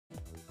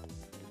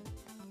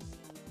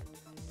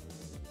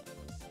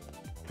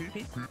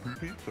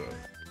Pizza.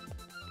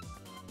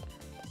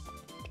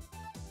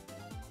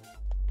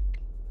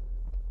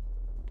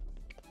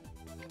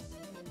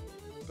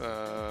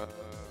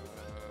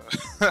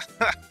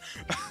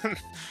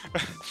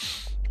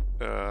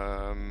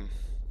 um.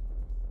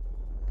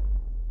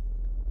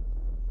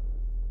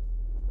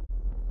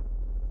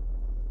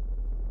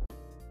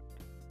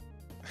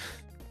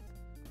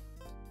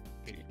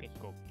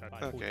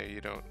 Okay,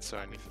 you don't say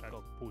anything.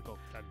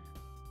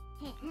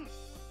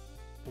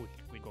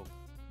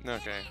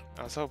 Okay,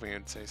 I was hoping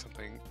you'd say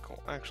something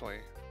cool. Actually,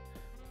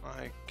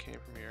 I came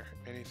from here.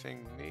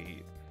 Anything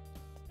neat?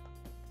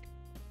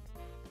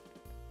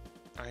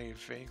 I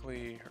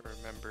vaguely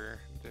remember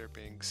there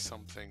being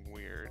something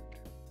weird,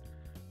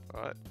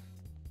 but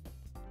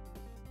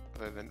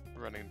other than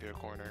running into a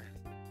corner.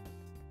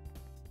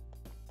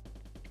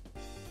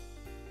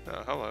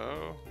 Oh,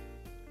 hello.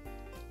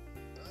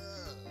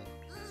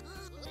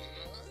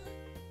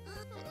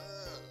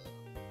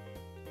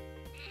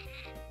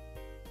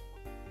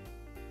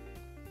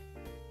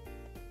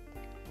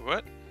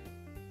 What?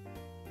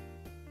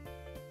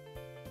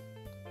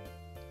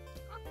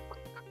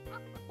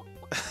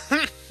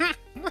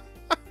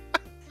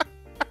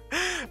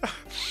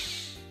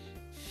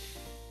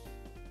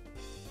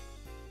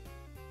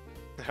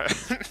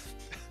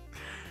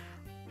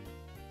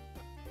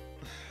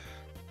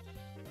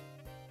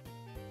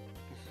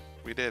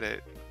 We did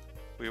it.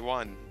 We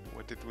won.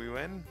 What did we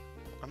win?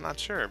 I'm not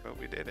sure, but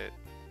we did it.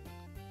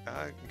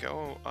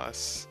 Go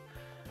us.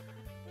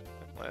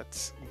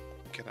 Let's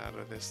get out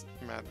of this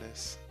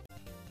madness.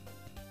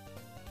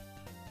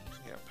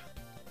 Yep.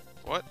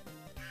 What?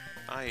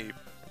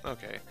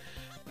 Okay.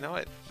 You know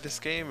what? This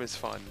game is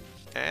fun,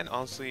 and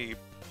honestly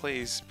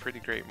plays pretty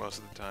great most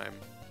of the time,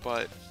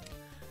 but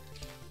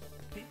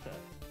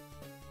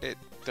it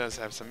does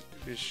have some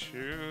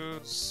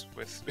issues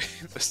with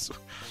this.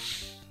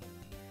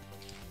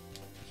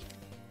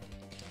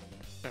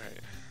 Alright.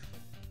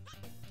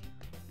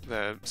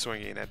 The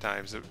swinging at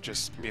times of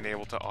just being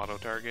able to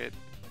auto-target,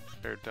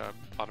 or to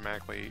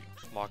automatically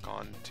lock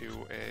on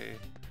to a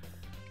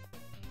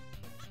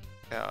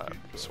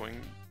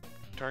swing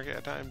target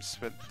at times,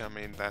 but I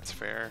mean, that's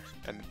fair,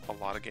 and a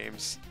lot of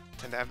games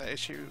tend to have that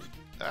issue,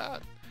 or,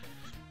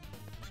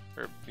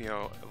 you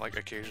know, like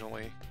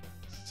occasionally,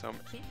 so I'm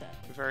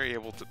very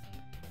able to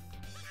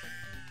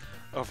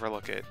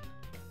overlook it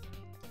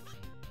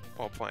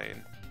while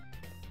playing.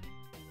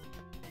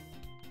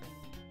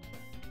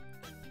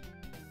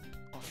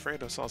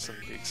 Alfredo sauce and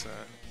pizza.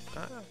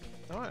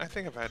 No, I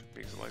think I've had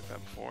pizza like that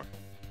before.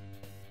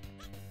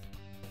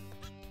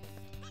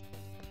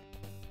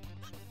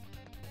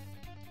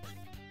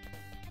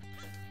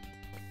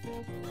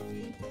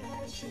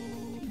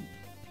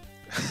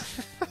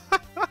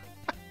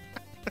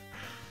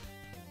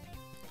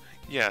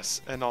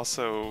 Yes, and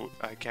also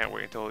I can't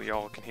wait until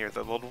y'all can hear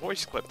the little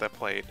voice clip that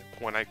played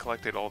when I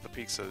collected all the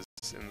pizzas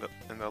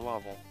in the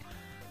level.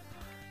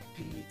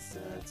 Pizza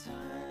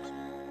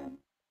time.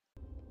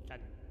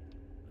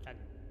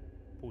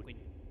 พูด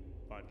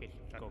ปอด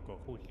โกโก้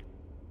พูด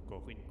โก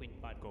ฟินควิน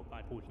ปาดโกปา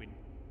ดพูดวิน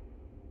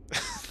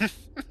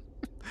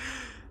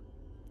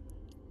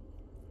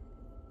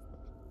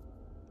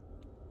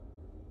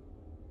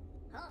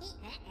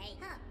Hey,